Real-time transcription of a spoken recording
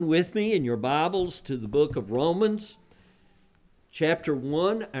With me in your Bibles to the book of Romans, chapter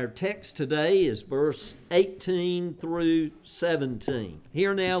 1. Our text today is verse 18 through 17.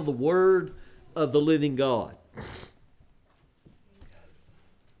 Hear now the word of the living God.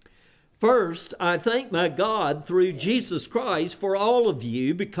 First, I thank my God through Jesus Christ for all of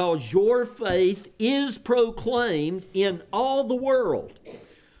you, because your faith is proclaimed in all the world.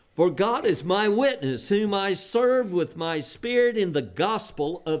 For God is my witness, whom I serve with my spirit in the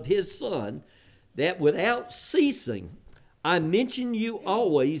gospel of his Son, that without ceasing I mention you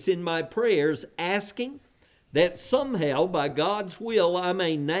always in my prayers, asking that somehow by God's will I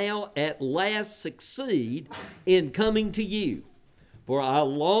may now at last succeed in coming to you. For I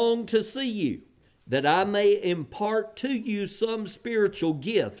long to see you, that I may impart to you some spiritual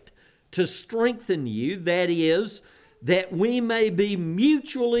gift to strengthen you, that is, that we may be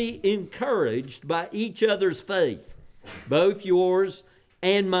mutually encouraged by each other's faith, both yours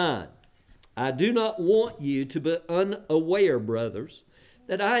and mine. I do not want you to be unaware, brothers,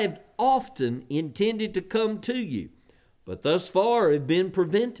 that I have often intended to come to you, but thus far have been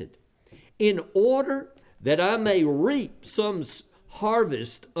prevented, in order that I may reap some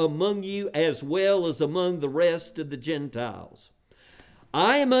harvest among you as well as among the rest of the Gentiles.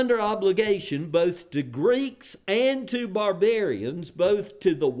 I am under obligation both to Greeks and to barbarians, both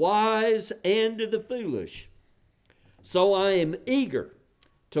to the wise and to the foolish. So I am eager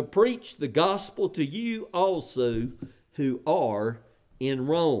to preach the gospel to you also who are in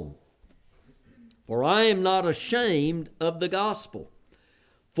Rome. For I am not ashamed of the gospel,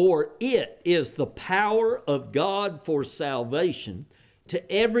 for it is the power of God for salvation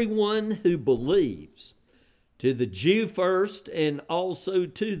to everyone who believes, to the Jew first, and also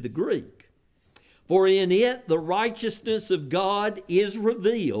to the Greek. For in it the righteousness of God is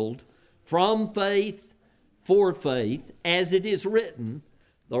revealed from faith for faith, as it is written,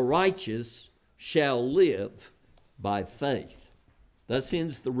 the righteous shall live by faith. Thus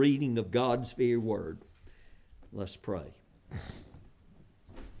ends the reading of God's very word. Let's pray.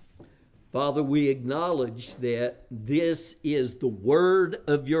 Father, we acknowledge that this is the word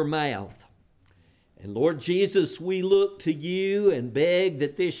of your mouth. And Lord Jesus, we look to you and beg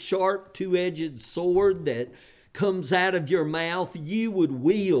that this sharp two-edged sword that comes out of your mouth, you would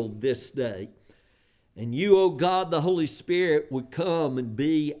wield this day. And you, O God, the Holy Spirit, would come and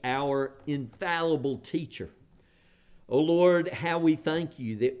be our infallible teacher. O Lord, how we thank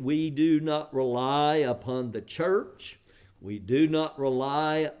you that we do not rely upon the church. We do not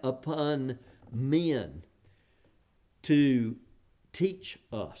rely upon men to teach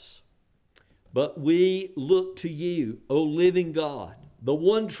us. But we look to you, O living God, the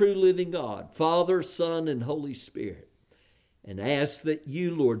one true living God, Father, Son, and Holy Spirit, and ask that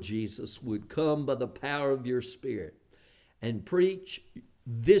you, Lord Jesus, would come by the power of your Spirit and preach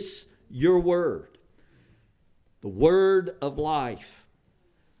this, your word, the word of life,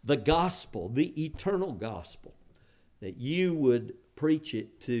 the gospel, the eternal gospel, that you would preach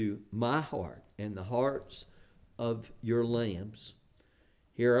it to my heart and the hearts of your lambs.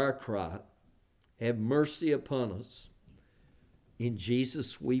 Hear our cry. Have mercy upon us. In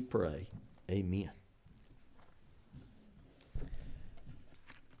Jesus we pray. Amen.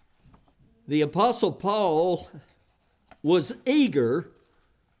 The Apostle Paul was eager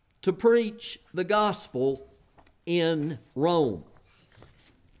to preach the gospel in Rome.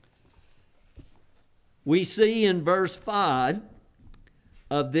 We see in verse 5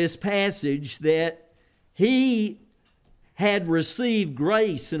 of this passage that he had received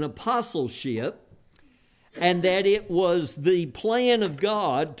grace and apostleship, and that it was the plan of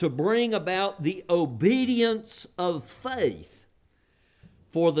God to bring about the obedience of faith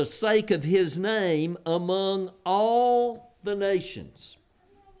for the sake of his name among all the nations.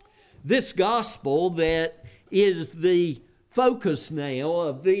 This gospel that is the focus now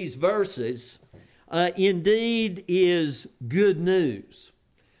of these verses indeed is good news.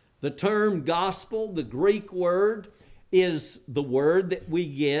 The term gospel, the Greek word, is the word that we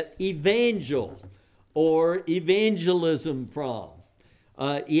get evangel or evangelism from.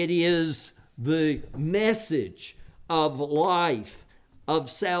 It is the message of life, of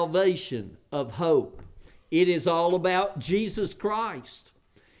salvation, of hope. It is all about Jesus Christ.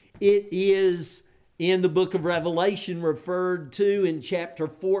 It is in the book of Revelation referred to in chapter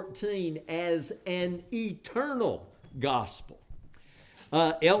 14 as an eternal gospel.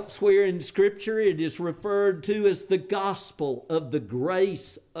 Elsewhere in Scripture, it is referred to as the gospel of the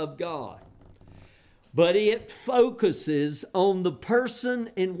grace of God. But it focuses on the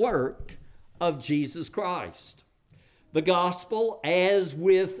person and work of Jesus Christ. The gospel, as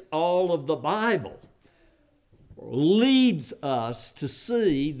with all of the Bible, leads us to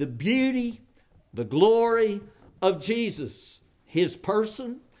see the beauty, the glory of Jesus, his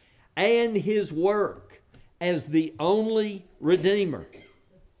person and his work as the only Redeemer.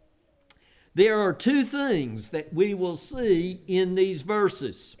 There are two things that we will see in these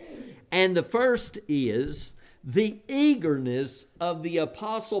verses. And the first is the eagerness of the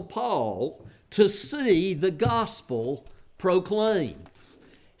Apostle Paul to see the gospel proclaimed.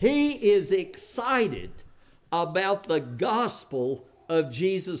 He is excited about the gospel of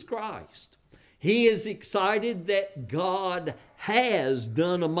Jesus Christ. He is excited that God has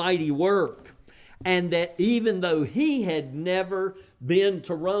done a mighty work, and that even though he had never been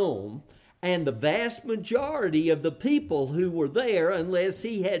to Rome, and the vast majority of the people who were there, unless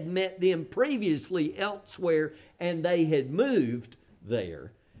he had met them previously elsewhere and they had moved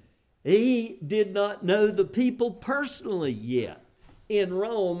there, he did not know the people personally yet in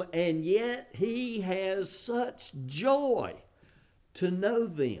Rome, and yet he has such joy to know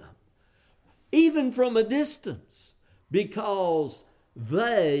them, even from a distance, because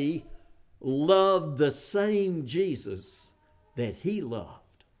they loved the same Jesus that he loved.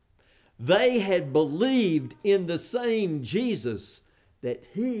 They had believed in the same Jesus that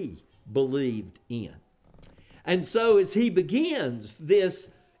he believed in. And so as he begins this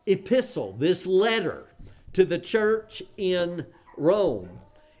epistle, this letter to the church in Rome,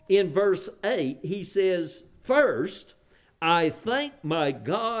 in verse 8, he says, "First, I thank my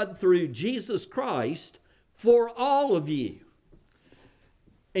God through Jesus Christ for all of you."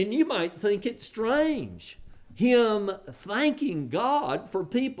 And you might think it strange, him thanking God for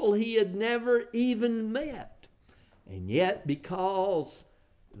people he had never even met. And yet, because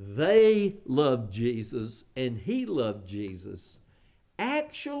they loved Jesus and he loved Jesus,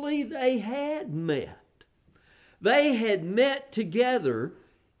 actually they had met. They had met together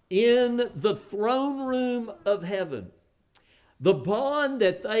in the throne room of heaven. The bond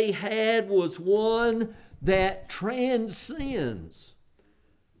that they had was one that transcends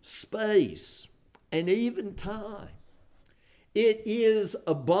space and even time. It is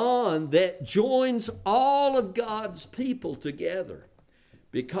a bond that joins all of God's people together,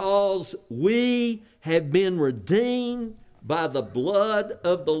 because we have been redeemed by the blood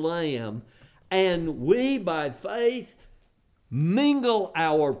of the Lamb, and we by faith mingle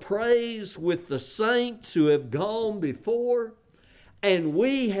our praise with the saints who have gone before, and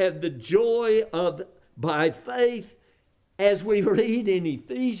we have the joy of, by faith, as we read in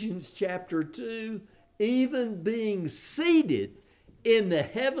Ephesians chapter 2, even being seated in the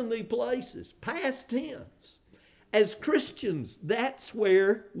heavenly places, past tense. As Christians, that's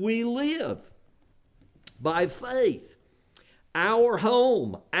where we live, by faith. Our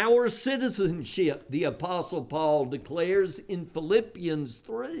home, our citizenship, the Apostle Paul declares in Philippians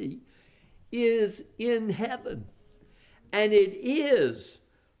 3, is in heaven. And it is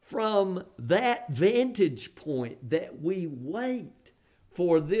from that vantage point that we wait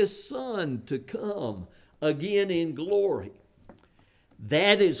for this Son to come again in glory.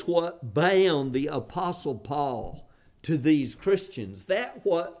 That is what bound the Apostle Paul to these Christians. That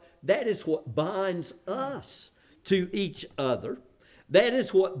is what binds us to each other. That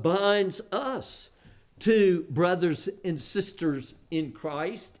is what binds us to brothers and sisters in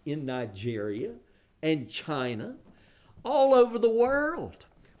Christ in Nigeria and China, all over the world.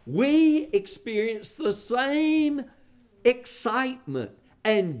 We experience the same excitement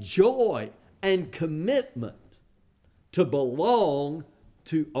and joy and commitment to belong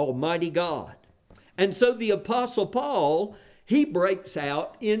to Almighty God. And so the Apostle Paul, he breaks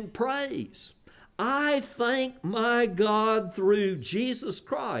out in praise. I thank my God through Jesus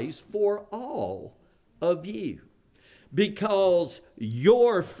Christ for all of you, because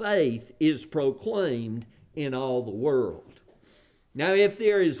your faith is proclaimed in all the world. Now, if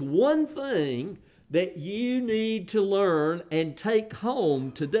there is one thing that you need to learn and take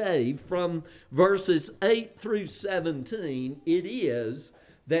home today from verses 8 through 17, it is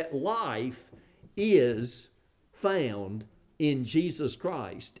that life is found in Jesus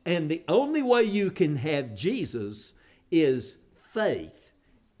Christ. And the only way you can have Jesus is faith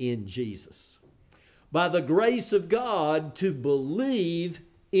in Jesus. By the grace of God, to believe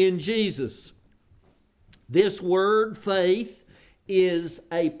in Jesus. This word, faith, is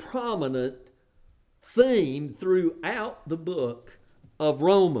a prominent theme throughout the book of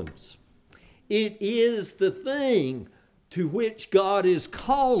Romans. It is the thing to which God is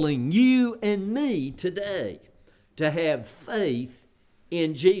calling you and me today, to have faith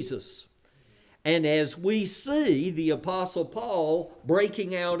in Jesus. And as we see the Apostle Paul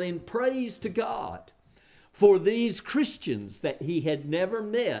breaking out in praise to God for these Christians that he had never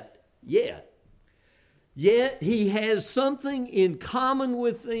met yet, Yet he has something in common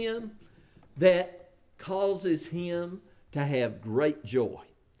with them that causes him to have great joy.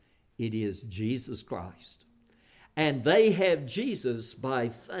 It is Jesus Christ. And they have Jesus by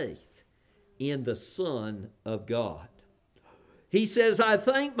faith in the Son of God. He says, I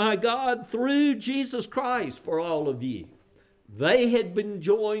thank my God through Jesus Christ for all of you. They had been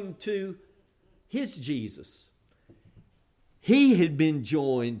joined to his Jesus. He had been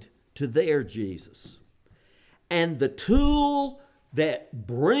joined to their Jesus. And the tool that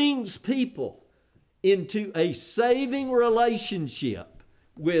brings people into a saving relationship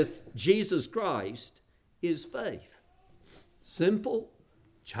with Jesus Christ is faith. Simple,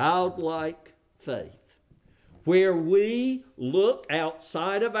 childlike faith. Where we look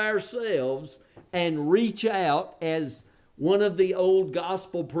outside of ourselves and reach out, as one of the old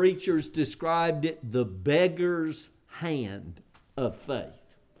gospel preachers described it, the beggar's hand of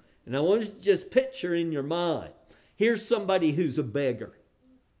faith. And I want you to just picture in your mind, here's somebody who's a beggar.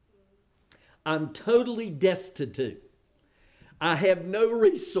 I'm totally destitute. I have no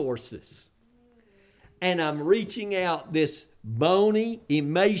resources. And I'm reaching out this bony,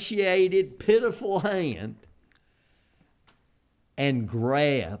 emaciated, pitiful hand and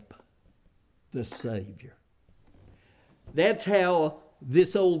grab the Savior. That's how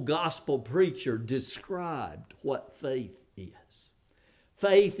this old gospel preacher described what faith is.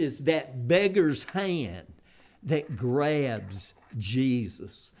 Faith is that beggar's hand that grabs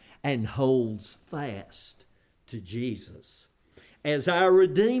Jesus and holds fast to Jesus as our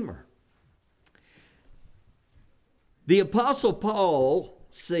Redeemer. The Apostle Paul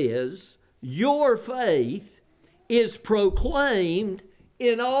says, your faith is proclaimed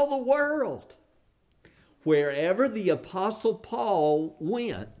in all the world. Wherever the Apostle Paul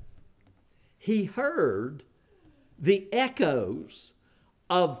went, he heard the echoes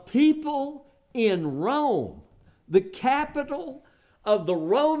of people in Rome, the capital of the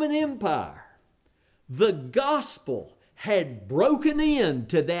Roman Empire. The gospel had broken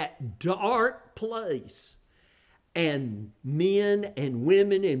into that dark place, and men and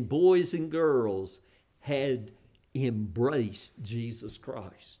women and boys and girls had embraced Jesus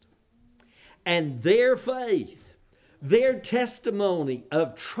Christ. And their faith, their testimony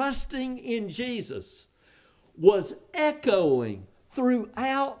of trusting in Jesus was echoing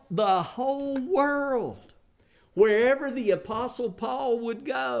throughout the whole world. Wherever the Apostle Paul would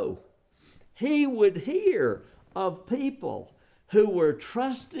go, he would hear of people who were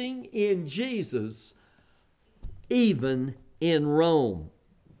trusting in Jesus even in Rome.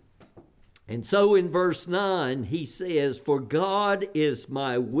 And so in verse 9, he says, for God is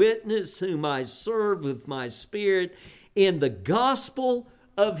my witness, whom I serve with my spirit in the gospel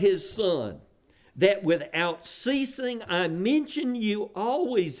of his Son, that without ceasing I mention you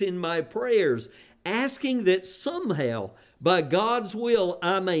always in my prayers, asking that somehow, by God's will,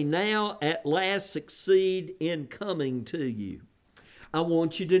 I may now at last succeed in coming to you. I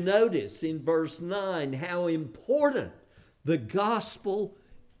want you to notice in verse 9 how important the gospel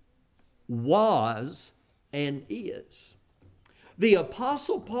was and is. The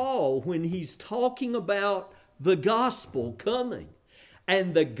Apostle Paul, when he's talking about the gospel coming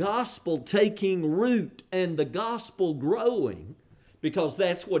and the gospel taking root and the gospel growing, because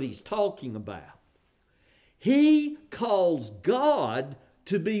that's what he's talking about, he calls God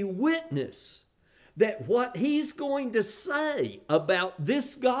to be witness that what he's going to say about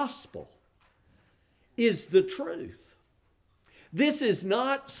this gospel is the truth. This is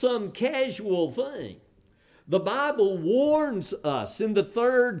not some casual thing. The Bible warns us in the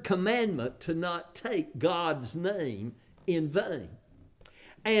third commandment to not take God's name in vain.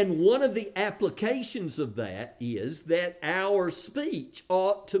 And one of the applications of that is that our speech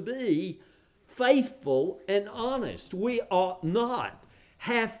ought to be faithful and honest. We ought not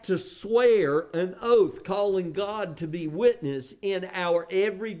have to swear an oath calling God to be witness in our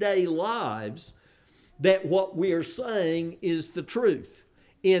everyday lives that what we are saying is the truth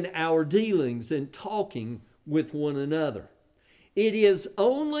in our dealings and talking with one another. It is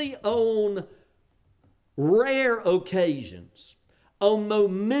only on rare occasions, on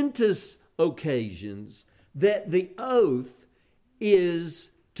momentous occasions, that the oath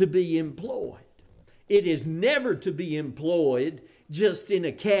is to be employed. It is never to be employed just in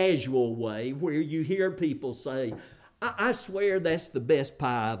a casual way where you hear people say, I swear that's the best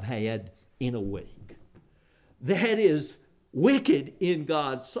pie I've had in a week. That is wicked in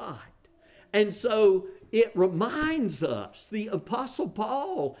God's sight. And so it reminds us, the Apostle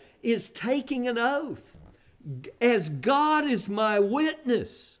Paul is taking an oath. As God is my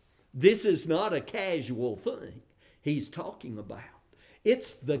witness, this is not a casual thing he's talking about.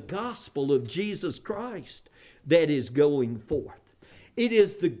 It's the gospel of Jesus Christ that is going forth. It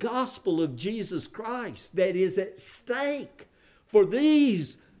is the gospel of Jesus Christ that is at stake for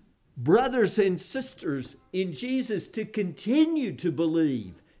these brothers and sisters in Jesus to continue to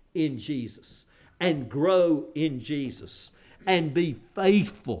believe in Jesus and grow in Jesus and be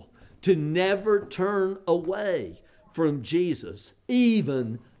faithful to never turn away from Jesus,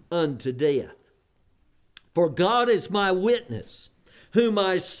 even unto death. For God is my witness, whom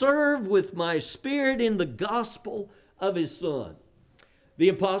I serve with my spirit in the gospel of his Son. The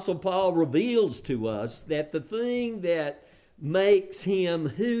Apostle Paul reveals to us that the thing that makes him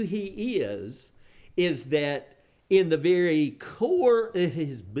who he is that in the very core of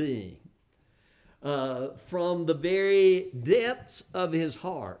his being, from the very depths of his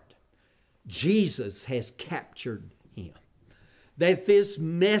heart, Jesus has captured him. That this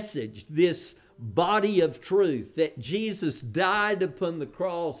message, this body of truth, that Jesus died upon the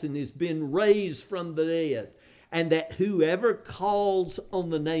cross and has been raised from the dead, and that whoever calls on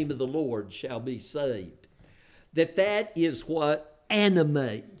the name of the Lord shall be saved, that is what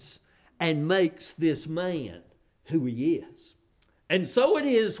animates and makes this man who he is. And so it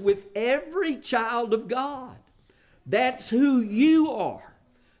is with every child of God. That's who you are.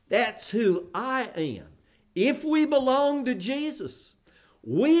 That's who I am. If we belong to Jesus,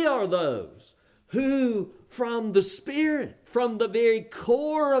 we are those who from the Spirit, from the very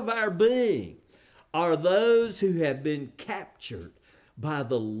core of our being, are those who have been captured by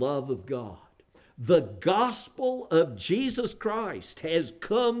the love of God. The gospel of Jesus Christ has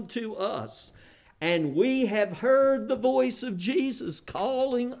come to us, and we have heard the voice of Jesus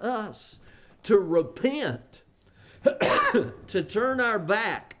calling us to repent, to turn our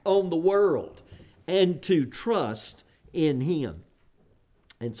back on the world, and to trust in him.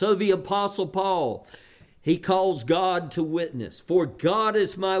 And so the Apostle Paul, he calls God to witness. For God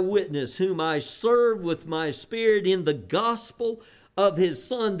is my witness, whom I serve with my spirit in the gospel of his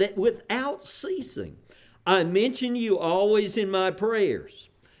Son, that without ceasing I mention you always in my prayers.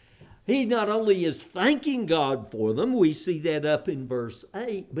 He not only is thanking God for them, we see that up in verse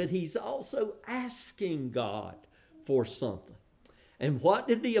 8, but he's also asking God for something. And what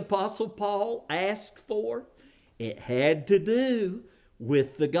did the Apostle Paul ask for? It had to do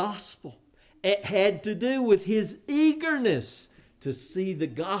with the gospel. It had to do with his eagerness to see the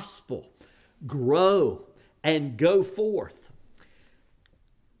gospel grow and go forth.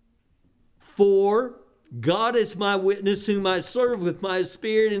 For God is my witness, whom I serve with my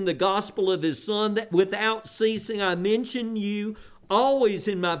spirit in the gospel of his Son, that without ceasing I mention you always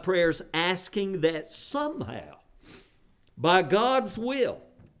in my prayers, asking that somehow, by God's will,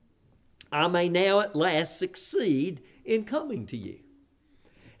 I may now at last succeed in coming to you.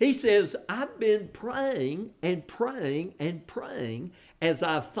 He says, I've been praying and praying and praying as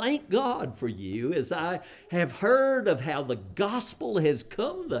I thank God for you, as I have heard of how the gospel has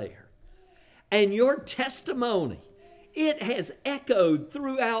come there. And your testimony, it has echoed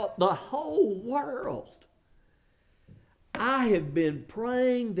throughout the whole world. I have been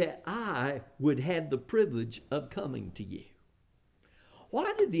praying that I would have the privilege of coming to you.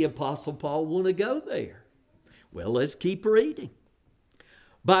 Why did the Apostle Paul want to go there? Well, let's keep reading.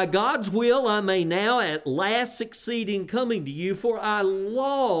 By God's will, I may now at last succeed in coming to you, for I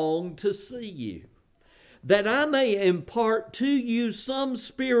long to see you, that I may impart to you some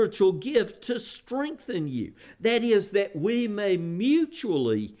spiritual gift to strengthen you. That is, that we may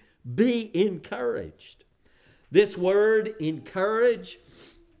mutually be encouraged. This word, encourage,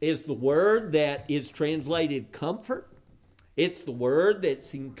 is the word that is translated comfort. It's the word that's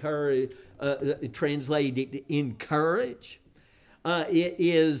translated encourage. It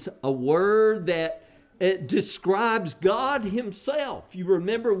is a word that describes God himself. You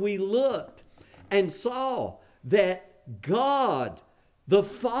remember we looked and saw that God, the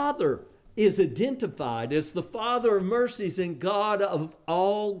Father, is identified as the Father of mercies and God of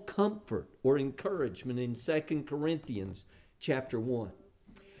all comfort or encouragement in 2 Corinthians chapter 1.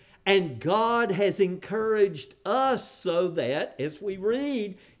 And God has encouraged us so that, as we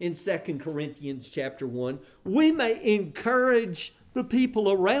read in 2 Corinthians chapter 1, we may encourage the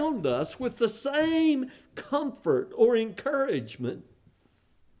people around us with the same comfort or encouragement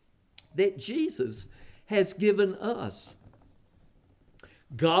that Jesus has given us.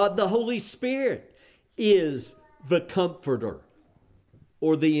 God the Holy Spirit is the comforter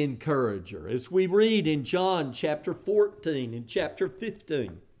or the encourager, as we read in John chapter 14 and chapter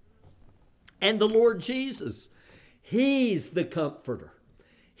 15. And the Lord Jesus, he's the comforter.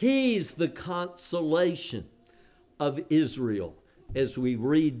 He's the consolation of Israel, as we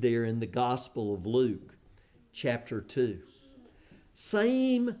read there in the Gospel of Luke chapter 2.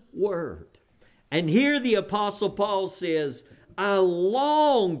 Same word. And here the Apostle Paul says, I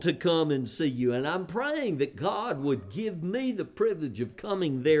long to come and see you, and I'm praying that God would give me the privilege of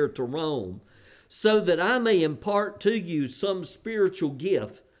coming there to Rome so that I may impart to you some spiritual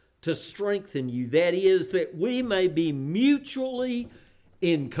gift to strengthen you. That is, that we may be mutually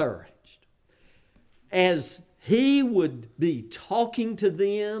encouraged. As he would be talking to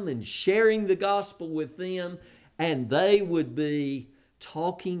them and sharing the gospel with them, and they would be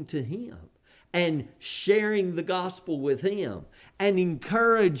talking to him and sharing the gospel with him and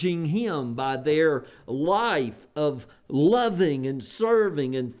encouraging him by their life of loving and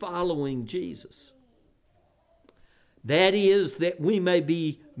serving and following Jesus. That is, that we may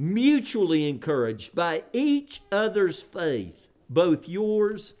be mutually encouraged by each other's faith, both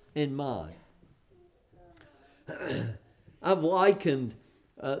yours and mine. I've likened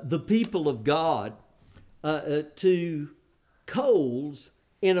the people of God to coals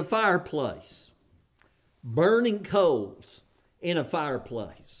in a fireplace, burning coals in a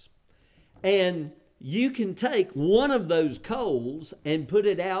fireplace. And you can take one of those coals and put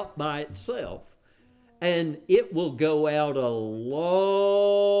it out by itself, and it will go out a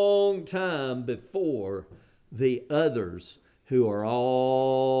long time before the others who are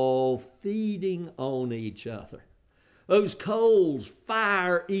all feeding on each other. Those coals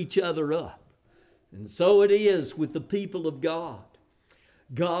fire each other up. And so it is with the people of God.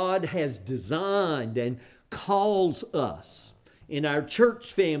 God has designed and calls us in our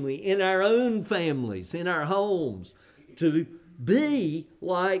church family, in our own families, in our homes, to be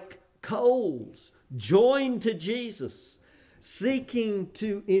like coals, joined to Jesus, seeking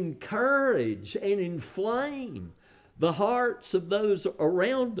to encourage and inflame the hearts of those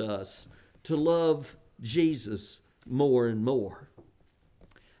around us to love Jesus more and more.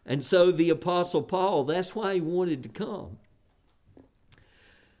 And so the Apostle Paul, that's why he wanted to come.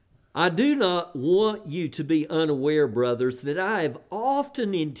 I do not want you to be unaware, brothers, that I have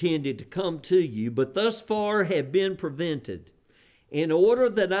often intended to come to you, but thus far have been prevented, in order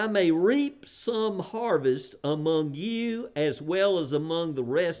that I may reap some harvest among you as well as among the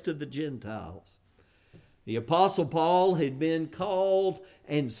rest of the Gentiles. The Apostle Paul had been called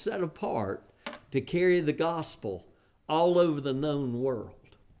and set apart to carry the gospel all over the known world.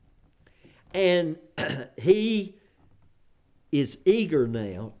 And he is eager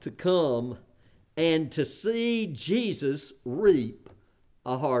now to come and to see Jesus reap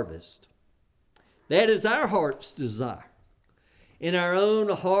a harvest. That is our heart's desire. In our own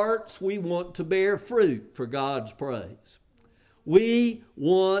hearts, we want to bear fruit for God's praise. We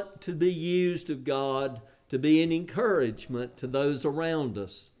want to be used of God to be an encouragement to those around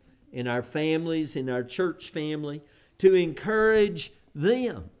us, in our families, in our church family, to encourage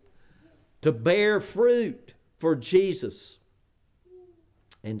them to bear fruit for Jesus.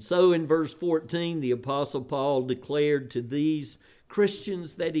 And so in verse 14, the Apostle Paul declared to these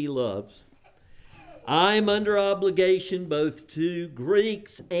Christians that he loves, I am under obligation both to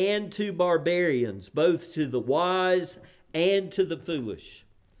Greeks and to barbarians, both to the wise and to the foolish.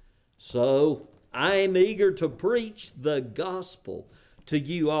 So I am eager to preach the gospel to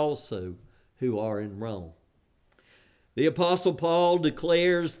you also who are in Rome. The Apostle Paul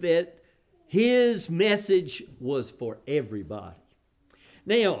declares that his message was for everybody.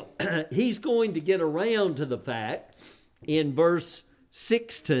 Now, he's going to get around to the fact in verse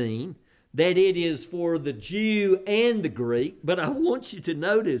 16 that it is for the Jew and the Greek, but I want you to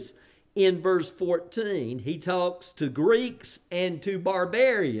notice in verse 14, he talks to Greeks and to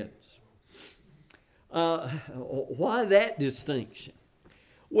barbarians. Why that distinction?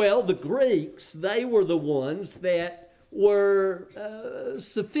 Well, the Greeks, they were the ones that were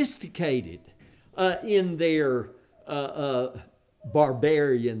sophisticated in their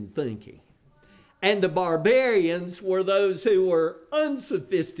barbarian thinking. And the barbarians were those who were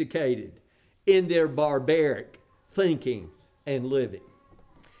unsophisticated in their barbaric thinking and living.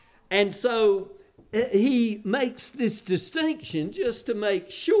 And so he makes this distinction just to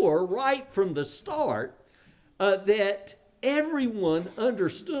make sure right from the start that everyone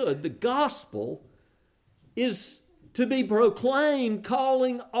understood the gospel is to be proclaimed,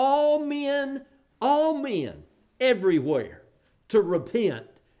 calling all men everywhere to repent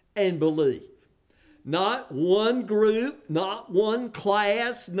and believe. Not one group, not one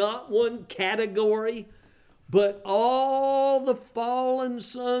class, not one category, but all the fallen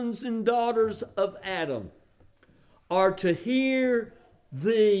sons and daughters of Adam are to hear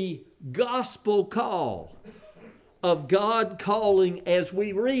the gospel call of God calling, as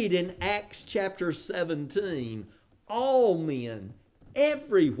we read in Acts chapter 17, all men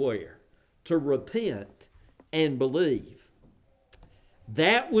everywhere to repent and believe.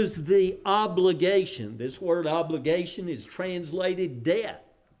 That was the obligation. This word obligation is translated debt.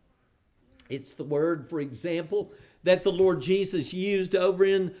 It's the word, for example, that the Lord Jesus used over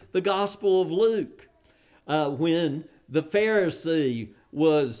in the Gospel of Luke when the Pharisee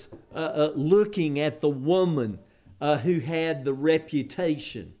was looking at the woman who had the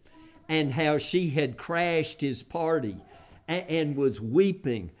reputation and how she had crashed his party and was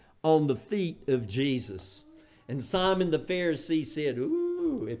weeping on the feet of Jesus. And Simon the Pharisee said,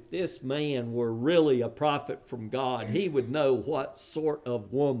 "Ooh, if this man were really a prophet from God, he would know what sort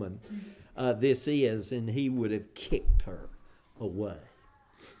of woman this is, and he would have kicked her away."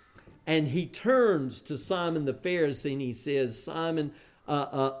 And he turns to Simon the Pharisee and he says, "Simon,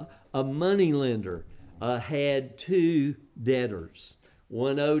 a moneylender had 2 debtors.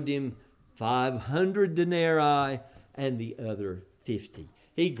 One owed him 500 denarii and the other 50.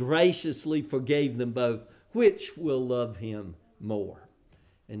 He graciously forgave them both. Which will love him more?"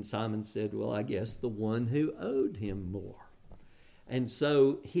 And Simon said, "Well, I guess the one who owed him more." And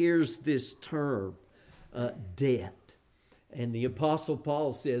so here's this term, debt. And the Apostle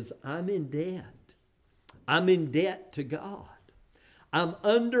Paul says, I'm in debt. I'm in debt to God. I'm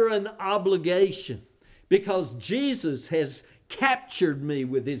under an obligation because Jesus has captured me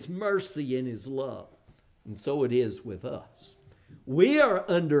with his mercy and his love. And so it is with us. We are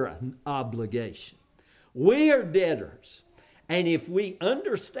under an obligation. We are debtors. And if we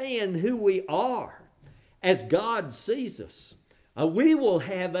understand who we are as God sees us, we will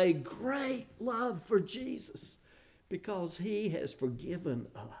have a great love for Jesus because he has forgiven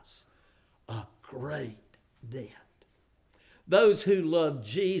us a great debt. Those who love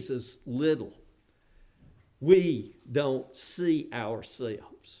Jesus little, we don't see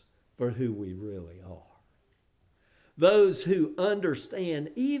ourselves for who we really are. Those who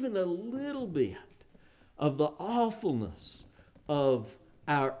understand even a little bit of the awfulness of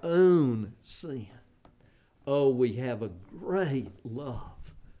our own sin, oh, we have a great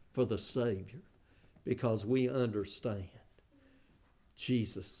love for the Savior because we understand,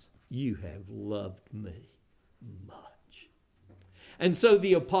 Jesus, you have loved me much. And so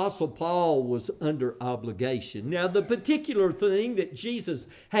the Apostle Paul was under obligation. Now, the particular thing that Jesus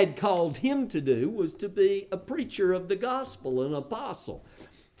had called him to do was to be a preacher of the gospel, an apostle.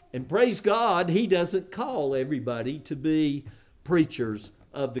 And praise God, he doesn't call everybody to be preachers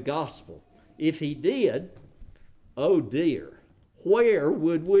of the gospel. If he did, oh dear, where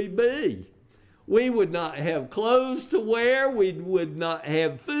would we be? We would not have clothes to wear. We would not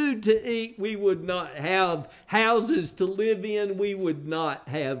have food to eat. We would not have houses to live in. We would not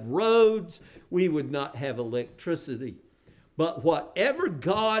have roads. We would not have electricity. But whatever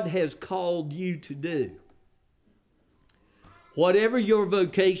God has called you to do, whatever your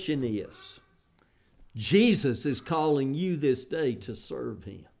vocation is, Jesus is calling you this day to serve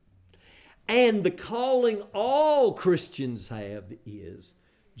him. And the calling all Christians have is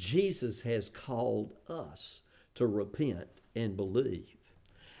Jesus has called us to repent and believe.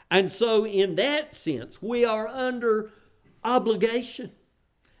 And so in that sense, we are under obligation.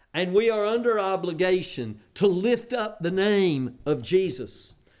 And we are under obligation to lift up the name of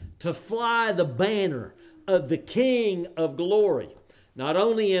Jesus, to fly the banner of the King of glory, not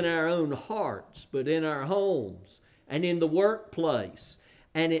only in our own hearts, but in our homes and in the workplace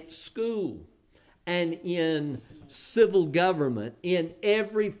and at school and in civil government, in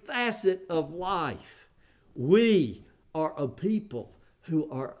every facet of life. We are a people who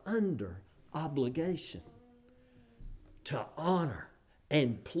are under obligation to honor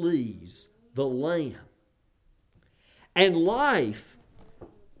and please the Lamb. And life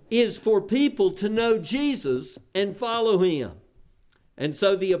is for people to know Jesus and follow him. And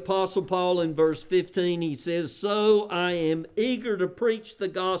so the Apostle Paul in verse 15, he says, "So I am eager to preach the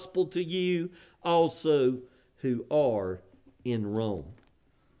gospel to you also who are in Rome."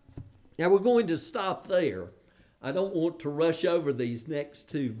 Now we're going to stop there. I don't want to rush over these next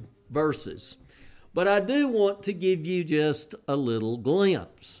 2 verses, but I do want to give you just a little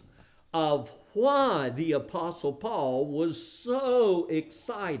glimpse of why the Apostle Paul was so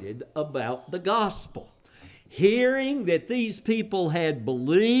excited about the gospel. Hearing that these people had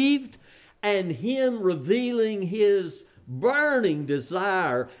believed and him revealing his burning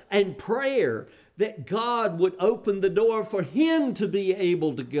desire and prayer that God would open the door for him to be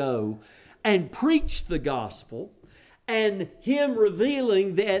able to go and preach the gospel, and him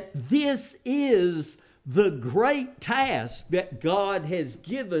revealing that this is the great task that God has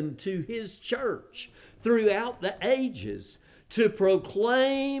given to his church throughout the ages, to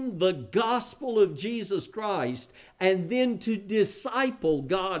proclaim the gospel of Jesus Christ and then to disciple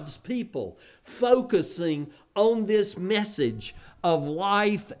God's people, focusing on this message of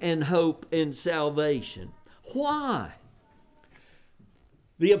life and hope and salvation. Why?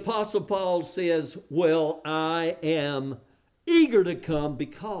 The Apostle Paul says, well, I am eager to come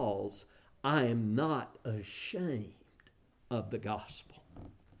because I am not ashamed of the gospel.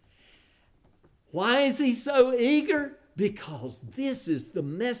 Why is he so eager? Because this is the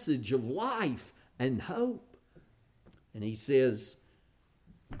message of life and hope. And he says,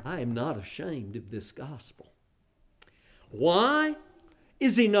 I am not ashamed of this gospel. Why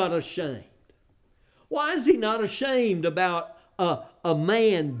is he not ashamed? Why is he not ashamed about a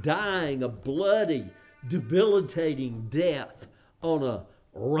man dying a bloody, debilitating death on a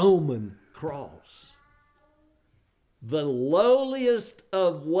Roman cross? The lowliest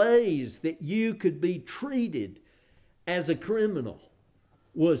of ways that you could be treated as a criminal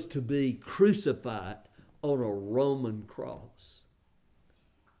was to be crucified on a Roman cross.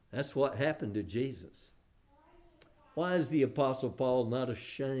 That's what happened to Jesus. Why is the Apostle Paul not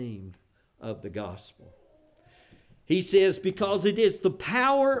ashamed of the gospel? He says, because it is the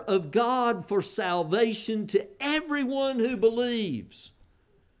power of God for salvation to everyone who believes,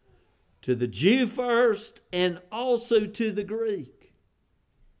 to the Jew first and also to the Greek.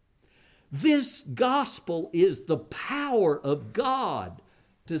 This gospel is the power of God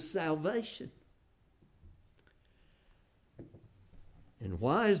to salvation. And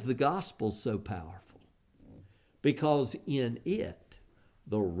why is the gospel so powerful? Because in it,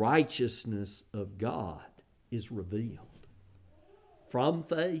 the righteousness of God is revealed. From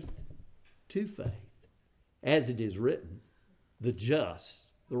faith to faith. As it is written, the just,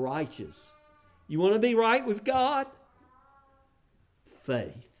 the righteous. You want to be right with God?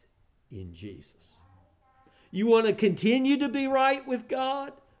 Faith in Jesus. You want to continue to be right with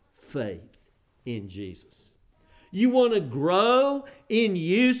God? Faith in Jesus. You want to grow in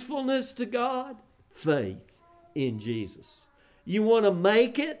usefulness to God? Faith in Jesus. You want to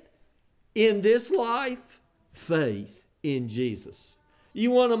make it in this life? Faith in Jesus.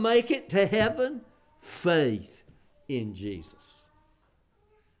 You want to make it to heaven? Faith in Jesus.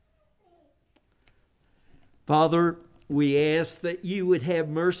 Father, we ask that you would have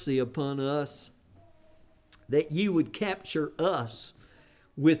mercy upon us, that you would capture us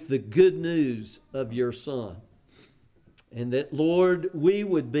with the good news of your Son, and that, Lord, we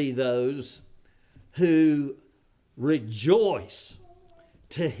would be those who rejoice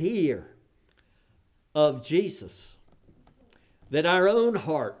to hear of Jesus, that our own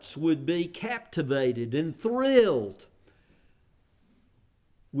hearts would be captivated and thrilled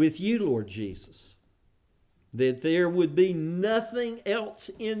with you, Lord Jesus, that there would be nothing else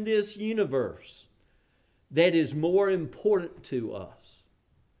in this universe that is more important to us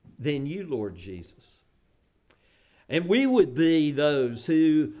than you, Lord Jesus. And we would be those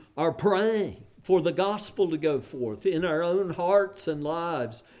who are praying for the gospel to go forth in our own hearts and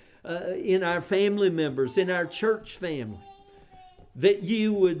lives, in our family members, in our church family, that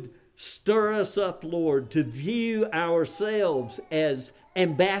you would stir us up, Lord, to view ourselves as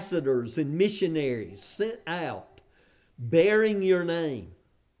ambassadors and missionaries sent out, bearing your name.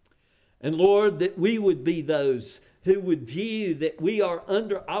 And Lord, that we would be those who would view that we are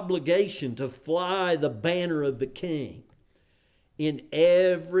under obligation to fly the banner of the King in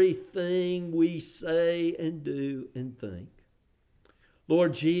everything we say and do and think.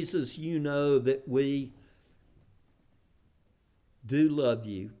 Lord Jesus, you know that we do love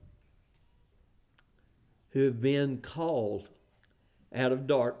you, who have been called out of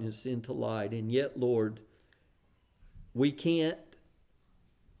darkness into light. And yet, Lord, we can't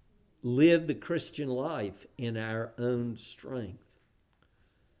live the Christian life in our own strength.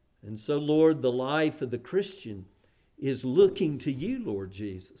 And so, Lord, the life of the Christian is looking to you, Lord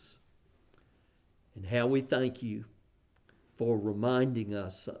Jesus. And how we thank you for reminding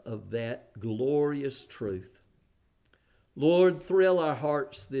us of that glorious truth. Lord, thrill our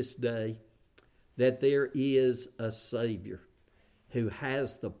hearts this day that there is a Savior who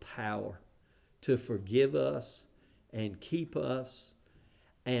has the power to forgive us and keep us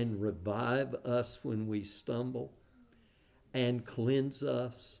and revive us when we stumble and cleanse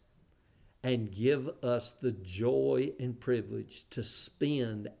us and give us the joy and privilege to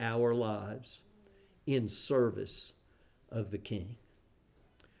spend our lives in service of the King.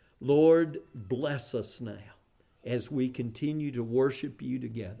 Lord, bless us now as we continue to worship you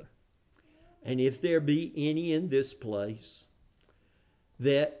together. And if there be any in this place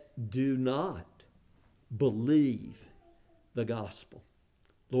that do not believe the gospel,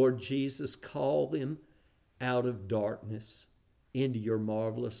 Lord Jesus, call them out of darkness into your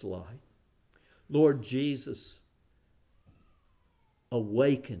marvelous light. Lord Jesus,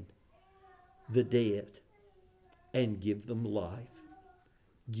 awaken the dead and give them life.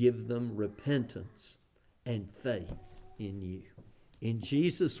 give them repentance and faith in you. In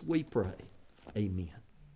Jesus we pray. Amen.